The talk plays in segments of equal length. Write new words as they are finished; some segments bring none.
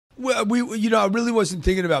Well, I really wasn't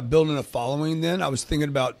thinking about building a following then. I was thinking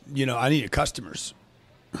about, I needed customers.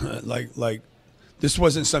 like this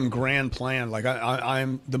wasn't some grand plan. Like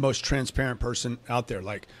I'm the most transparent person out there.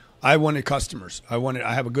 Like I wanted customers. I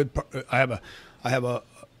have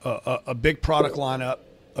a big product lineup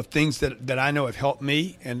of things that I know have helped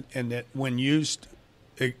me and that when used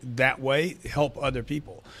that way help other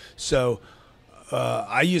people. So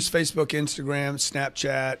I use Facebook, Instagram,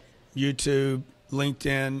 Snapchat, YouTube,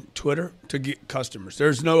 LinkedIn, Twitter to get customers.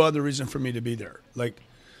 There's no other reason for me to be there. Like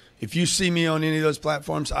if you see me on any of those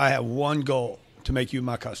platforms, I have one goal: to make you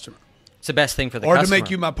my customer. It's the best thing for the customer. Or customer. to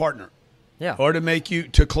make you my partner. Yeah. Or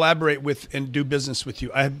to collaborate with and do business with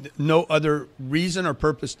you. I have no other reason or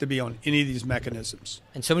purpose to be on any of these mechanisms.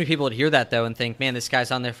 And so many people would hear that, though, and think, man, this guy's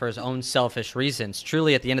on there for his own selfish reasons.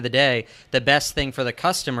 Truly, at the end of the day, the best thing for the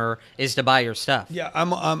customer is to buy your stuff. Yeah,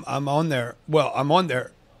 I'm on there. Well, I'm on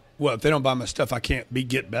there. Well, if they don't buy my stuff, I can't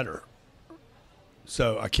get better.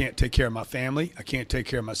 So I can't take care of my family. I can't take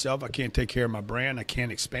care of myself. I can't take care of my brand. I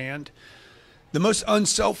can't expand. The most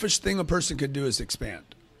unselfish thing a person could do is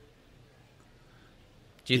expand.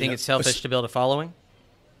 Do you think it's selfish to build a following?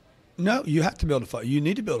 No, you have to build a following. You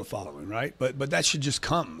need to build a following, right? But that should just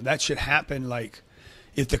come. That should happen. Like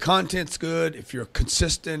if the content's good, if you're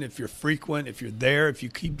consistent, if you're frequent, if you're there, if you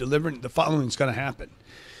keep delivering, the following's going to happen.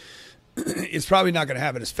 It's probably not going to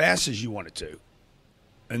happen as fast as you want it to.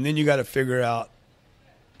 And then you got to figure out,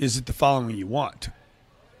 is it the following you want?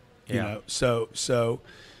 So Floyd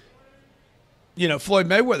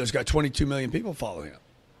Mayweather's got 22 million people follow him.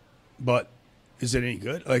 But is it any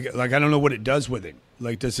good? Like I don't know what it does with him.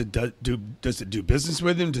 Like does it do business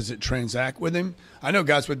with him? Does it transact with him? I know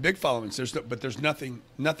guys with big followings. But there's nothing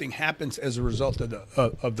happens as a result of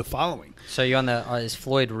the following. So you on the is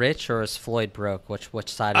Floyd rich or is Floyd broke?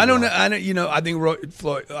 Which side? I don't know. I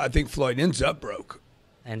think Floyd ends up broke.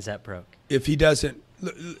 Ends up broke. If he doesn't,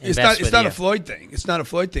 it's not a Floyd thing. It's not a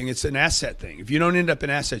Floyd thing. It's an asset thing. If you don't end up in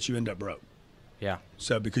assets, you end up broke. Yeah.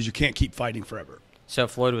 So because you can't keep fighting forever. So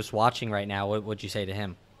if Floyd was watching right now, what would you say to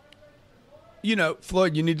him?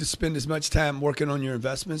 Floyd, you need to spend as much time working on your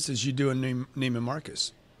investments as you do in Neiman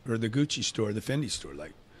Marcus or the Gucci store, the Fendi store.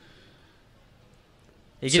 Like,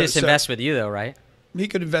 he could just invest with you, though, right? He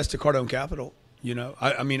could invest to Cardone Capital.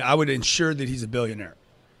 I would ensure that he's a billionaire.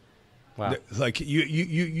 Wow. Like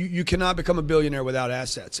you cannot become a billionaire without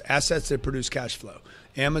assets. Assets that produce cash flow.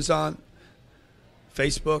 Amazon,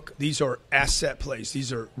 Facebook, these are asset plays.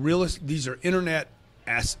 These are internet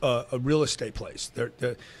real estate plays.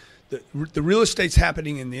 The real estate's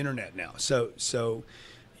happening in the internet now. So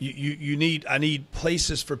I need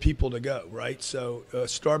places for people to go, right? So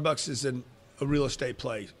Starbucks is a real estate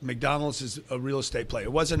play. McDonald's is a real estate play.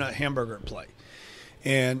 It wasn't a hamburger play.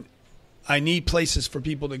 And I need places for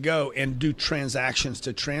people to go and do transactions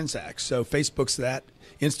to transact. So Facebook's that,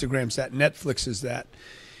 Instagram's that, Netflix is that.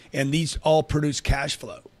 And these all produce cash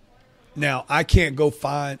flow. Now, I can't go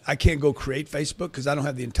create Facebook because I don't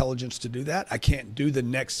have the intelligence to do that. I can't do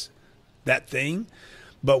that thing.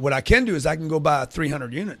 But what I can do is I can go buy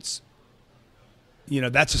 300 units.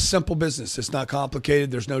 That's a simple business. It's not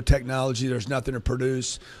complicated. There's no technology. There's nothing to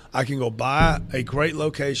produce. I can go buy a great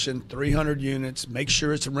location, 300 units, make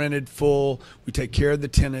sure it's rented full. We take care of the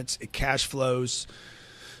tenants. It cash flows.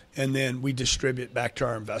 And then we distribute back to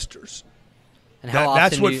our investors. And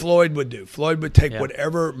that's what Floyd would do. Floyd would take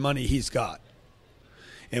whatever money he's got.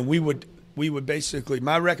 And we would basically,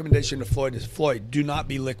 my recommendation to Floyd is, Floyd, do not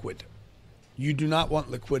be liquid. You do not want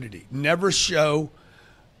liquidity. Never show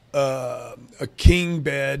a king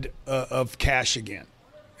bed of cash again.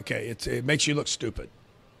 Okay, it makes you look stupid.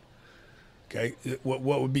 Okay, what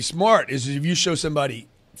would be smart is if you show somebody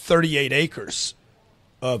 38 acres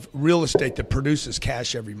of real estate that produces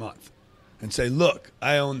cash every month, and say, look,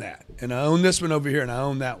 I own that, and I own this one over here, and I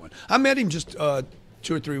own that one. I met him just 2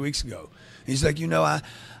 or 3 weeks ago. He's like,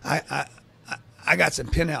 I got some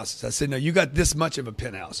penthouses. I said, no, you got this much of a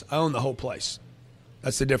penthouse. I own the whole place.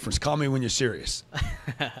 That's the difference. Call me when you're serious.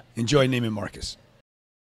 Enjoy Neiman Marcus.